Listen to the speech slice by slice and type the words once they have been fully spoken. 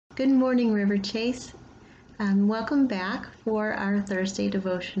Good morning, River Chase. Welcome back for our Thursday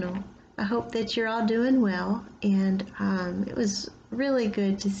devotional. I hope that you're all doing well, and it was really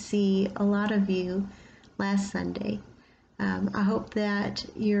good to see a lot of you last Sunday. I hope that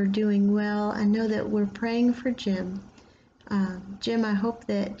you're doing well. I know that we're praying for Jim. Jim, I hope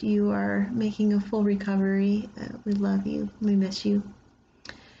that you are making a full recovery. We love you. We miss you.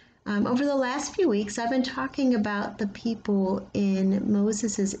 Over the last few weeks, I've been talking about the people in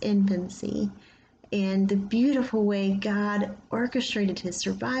Moses' infancy and the beautiful way God orchestrated his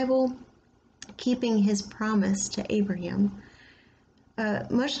survival, keeping his promise to Abraham.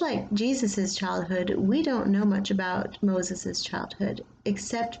 Much like Jesus' childhood, we don't know much about Moses' childhood,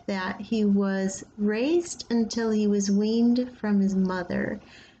 except that he was raised until he was weaned from his mother,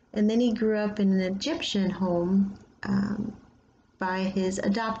 and then he grew up in an Egyptian home by his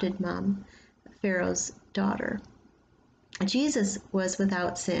adopted mom, Pharaoh's daughter. Jesus was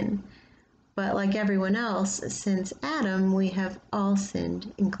without sin, but like everyone else, since Adam, we have all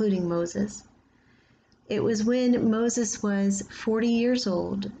sinned, including Moses. It was when Moses was 40 years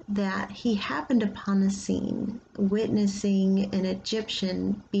old that he happened upon a scene witnessing an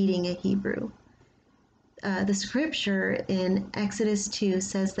Egyptian beating a Hebrew. The scripture in Exodus 2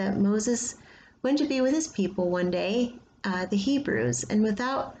 says that Moses went to be with his people one day, the Hebrews, and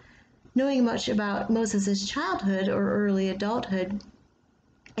without knowing much about Moses' childhood or early adulthood,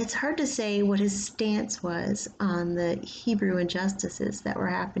 it's hard to say what his stance was on the Hebrew injustices that were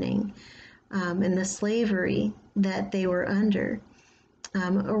happening and the slavery that they were under,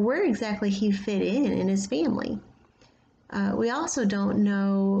 or where exactly he fit in his family. We also don't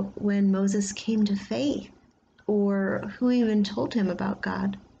know when Moses came to faith or who even told him about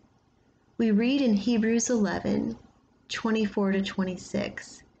God. We read in Hebrews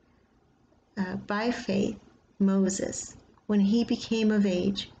 11:24-26, by faith, Moses, when he became of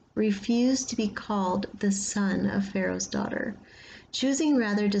age, refused to be called the son of Pharaoh's daughter, choosing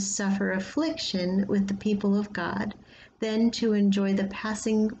rather to suffer affliction with the people of God than to enjoy the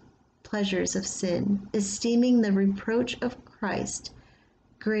passing pleasures of sin, esteeming the reproach of Christ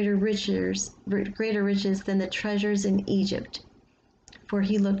greater riches than the treasures in Egypt, for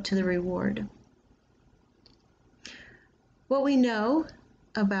he looked to the reward. What we know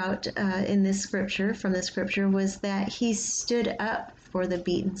about in this scripture, from the scripture, was that he stood up for the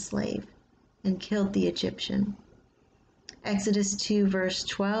beaten slave and killed the Egyptian. Exodus 2 verse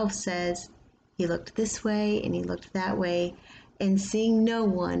 12 says, he looked this way and he looked that way, and seeing no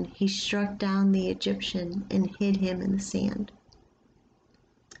one, he struck down the Egyptian and hid him in the sand.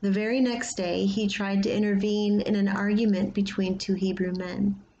 The very next day, he tried to intervene in an argument between two Hebrew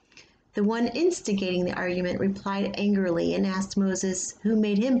men. The one instigating the argument replied angrily and asked Moses who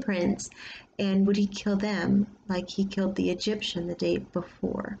made him prince, and would he kill them like he killed the Egyptian the day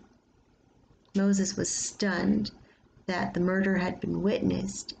before. Moses was stunned that the murder had been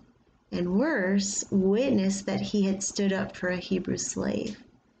witnessed, and worse, witnessed that he had stood up for a Hebrew slave.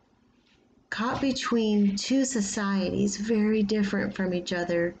 Caught between two societies very different from each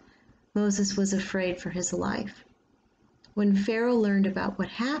other, Moses was afraid for his life. When Pharaoh learned about what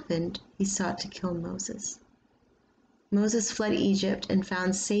happened, he sought to kill Moses. Moses fled Egypt and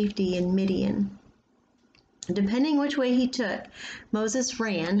found safety in Midian. Depending which way he took, Moses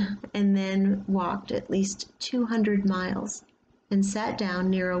ran and then walked at least 200 miles and sat down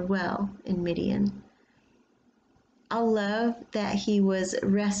near a well in Midian. I love that he was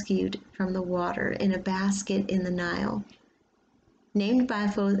rescued from the water in a basket in the Nile. Named by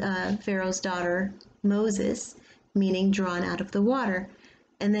Pharaoh's daughter, Moses, meaning drawn out of the water,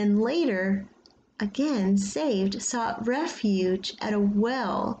 and then later, again saved, sought refuge at a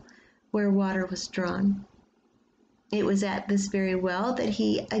well where water was drawn. It was at this very well that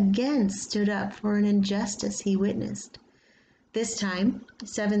he again stood up for an injustice he witnessed. This time,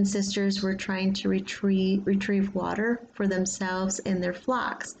 7 sisters were trying to retrieve water for themselves and their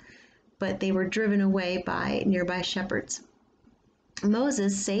flocks, but they were driven away by nearby shepherds.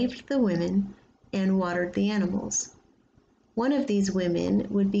 Moses saved the women and watered the animals. One of these women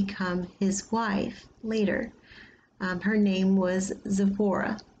would become his wife later. Her name was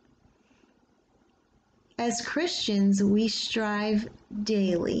Zipporah. As Christians, we strive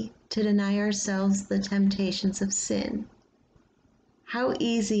daily to deny ourselves the temptations of sin. How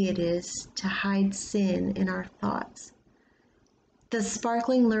easy it is to hide sin in our thoughts. The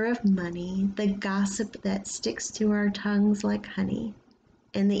sparkling lure of money, the gossip that sticks to our tongues like honey,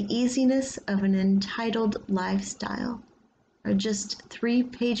 and the easiness of an entitled lifestyle are just 3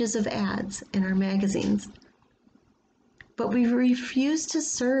 pages of ads in our magazines. But we refuse to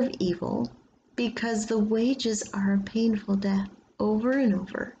serve evil because the wages are a painful death over and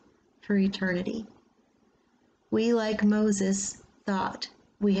over. for eternity. We, like Moses, thought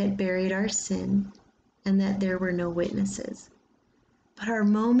we had buried our sin and that there were no witnesses. But our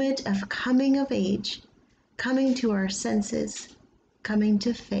moment of coming of age, coming to our senses, coming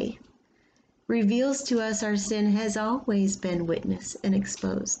to faith, reveals to us our sin has always been witnessed and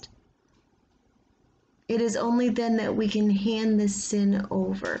exposed. It is only then that we can hand this sin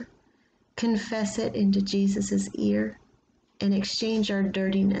over, confess it into Jesus' ear, and exchange our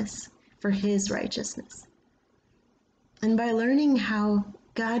dirtiness for his righteousness. And by learning how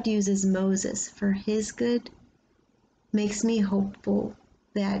God uses Moses for his good, makes me hopeful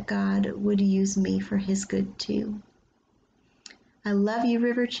that God would use me for his good too. I love you,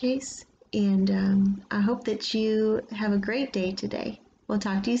 River Chase, and I hope that you have a great day today. We'll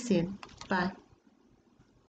talk to you soon. Bye.